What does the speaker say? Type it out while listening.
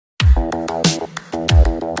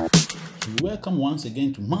welcome once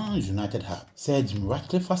again to Man United Hub. Sir Jim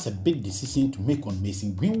Ratcliffe has a big decision to make on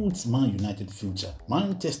Mason Greenwood's Man United future.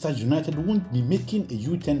 Manchester United won't be making a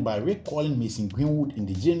U-turn by recalling Mason Greenwood in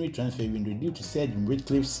the January transfer window due to Sir Jim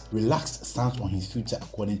Ratcliffe's relaxed stance on his future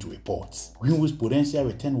according to reports. Greenwood's potential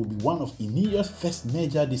return will be one of INEOS' first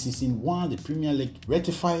major decisions once the Premier League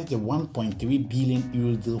ratifies the €1.3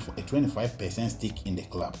 billion deal for a 25% stake in the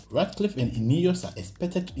club. Ratcliffe and INEOS are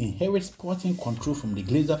expected to inherit sporting control from the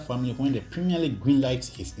Glazer family when the Premier League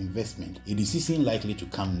greenlights his investment, a decision likely to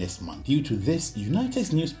come next month. Due to this,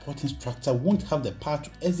 United's new sporting structure won't have the power to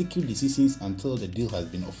execute decisions until the deal has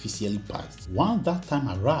been officially passed. Once that time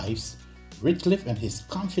arrives, Ratcliffe and his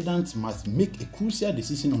confidants must make a crucial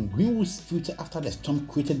decision on Greenwood's future after the storm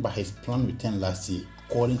created by his planned return last year.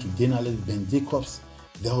 According to journalist Ben Jacobs,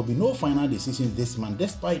 there will be no final decision this month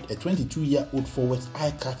despite a 22-year-old forward's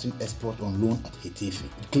eye-catching exploit on loan at Getafe.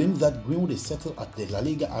 It claims that Greenwood is settled at the La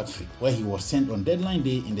Liga outfit, where he was sent on deadline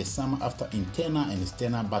day in the summer after internal and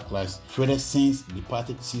external backlash threaded since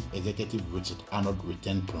departed Chief Executive Richard Arnold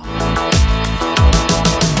return plan.